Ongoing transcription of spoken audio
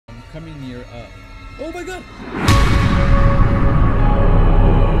coming near up. Oh my god!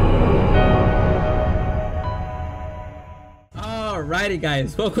 Alrighty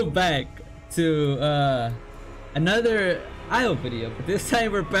guys, welcome back to another IO video. This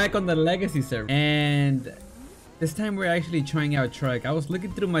time we're back on the legacy server, and this time we're actually trying out Trike. I was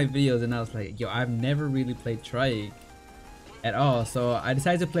looking through my videos and I was like, yo, I've never really played Trike at all, so I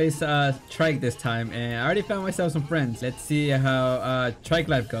decided to play Trike this time, and I already found myself some friends. Let's see how Trike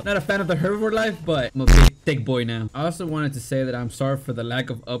life goes. Not a fan of the herbivore life, but I'm a big thick boy now. I also wanted to say that I'm sorry for the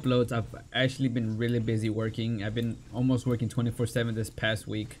lack of uploads. I've actually been really busy working. I've been almost working 24/7 this past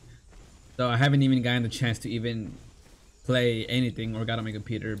week, so I haven't even gotten the chance to even play anything or got on my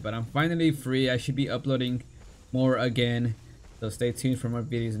computer. But I'm finally free. I should be uploading more again, so stay tuned for more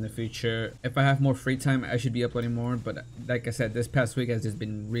videos in the future. If I have more free time, I should be uploading more, but like I said, this past week has just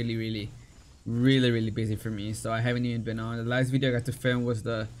been really busy for me, so I haven't even been on. The last video I got to film was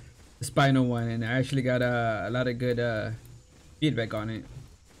the spinal one, and I actually got a lot of good feedback on it,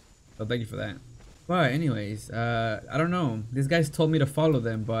 so thank you for that. But anyways, I don't know, these guys told me to follow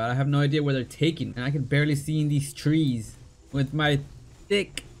them, but I have no idea where they're taking, and I can barely see in these trees with my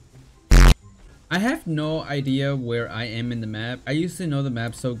thick. I have no idea where I am in the map. I used to know the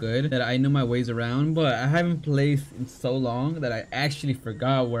map so good that I knew my ways around, but I haven't played in so long that I actually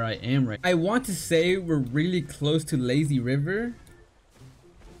forgot where I am right now. I want to say we're really close to Lazy River.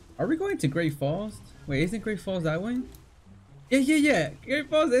 Are we going to Great Falls? Wait, isn't Great Falls that way? Yeah. Great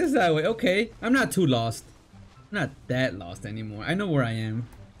Falls is that way. Okay, I'm not too lost. I'm not that lost anymore. I know where I am.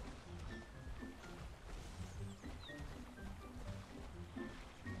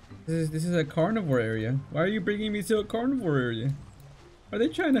 This is a carnivore area. Why are you bringing me to a carnivore area? Are they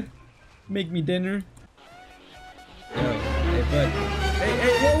trying to make me dinner? Yo, hey bud.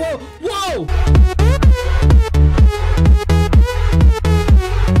 Hey, whoa!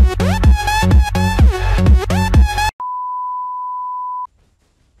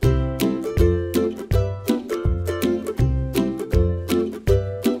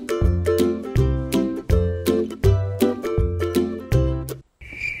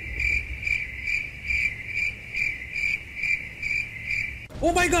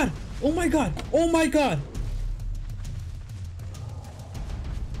 Oh my god! Oh my god! Oh my god!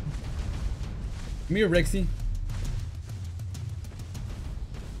 Come here, Rexy.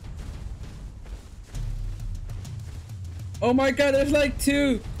 Oh my god, there's like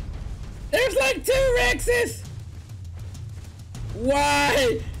two! There's like two Rexes!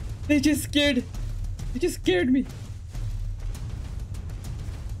 Why? They just scared me.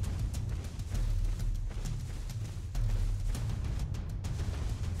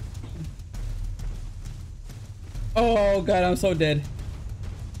 Oh god, I'm so dead.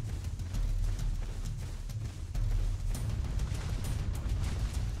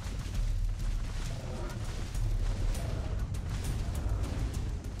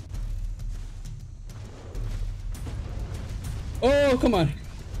 Oh, come on.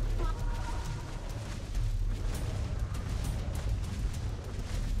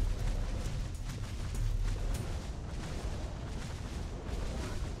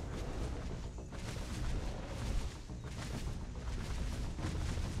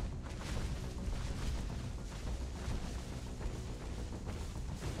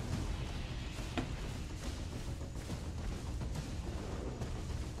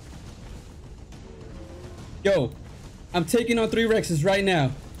 Yo, I'm taking on 3 Rexes right now,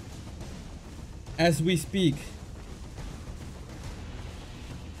 as we speak.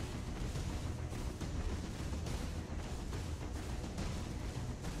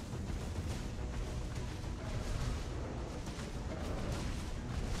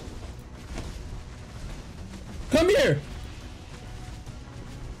 Come here!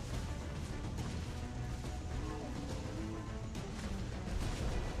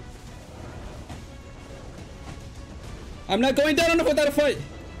 I'm not going down enough without a fight.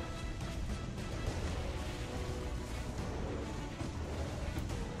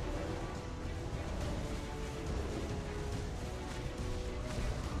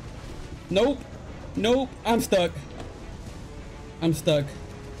 Nope, I'm stuck.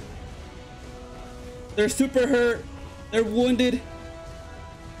 They're super hurt. They're wounded.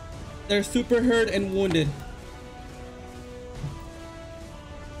 They're super hurt and wounded.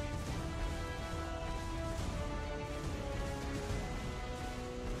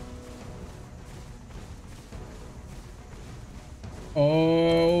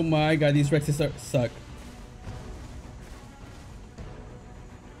 Oh my god, these Rexes suck.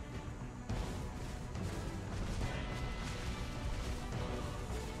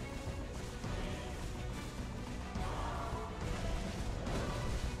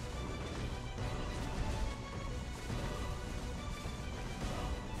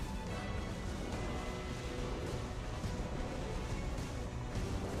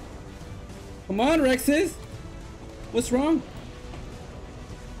 Come on, Rexes. What's wrong?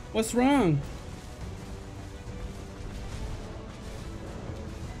 What's wrong?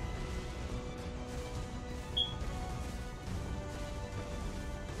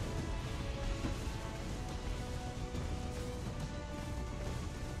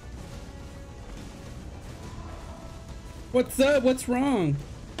 What's up? What's wrong?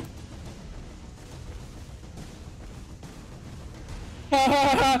 Ha ha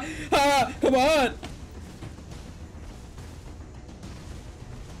ha ha! Come on!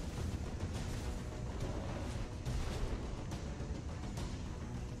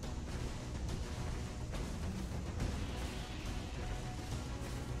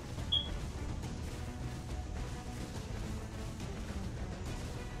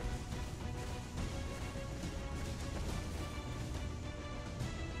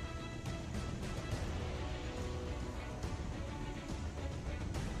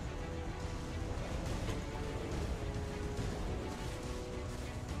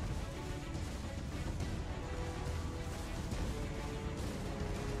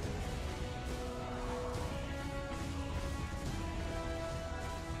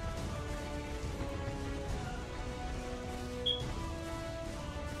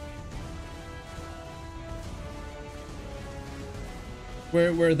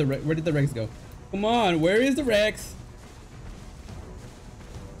 Where did the Rex go? Come on, where is the Rex?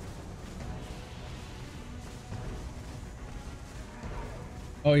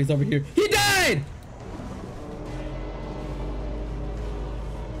 Oh, he's over here. He died!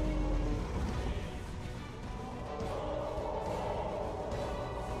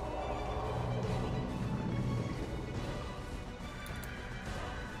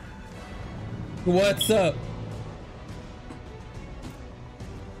 What's up?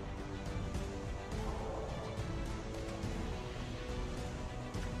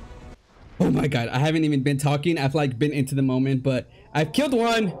 Oh my god, I haven't even been talking. I've like been into the moment, but I've killed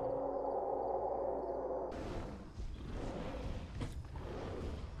one.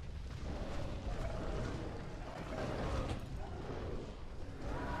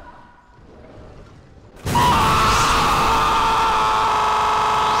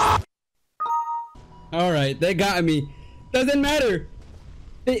 All right, they got me. Doesn't matter.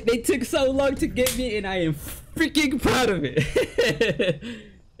 They took so long to get me, and I am freaking proud of it.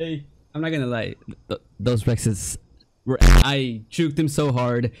 Hey, I'm not gonna lie. Those Rexes, I juked them so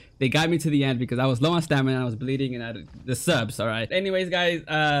hard. They got me to the end because I was low on stamina, I was bleeding, and I had the subs. All right. Anyways, guys,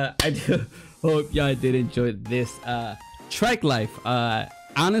 I do hope y'all did enjoy this Trike life.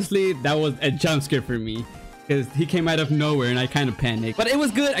 Honestly, that was a jump scare for me, because he came out of nowhere and I kind of panicked. But it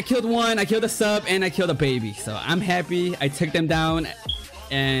was good. I killed one, I killed a sub, and I killed a baby. So I'm happy. I took them down.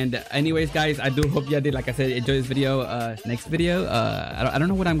 And anyways, guys, I do hope y'all did, like I said, enjoy this video. Next video, I don't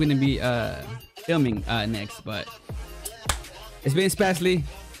know what I'm going to be filming next, but it's been Spasly,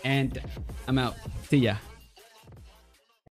 and I'm out. See ya.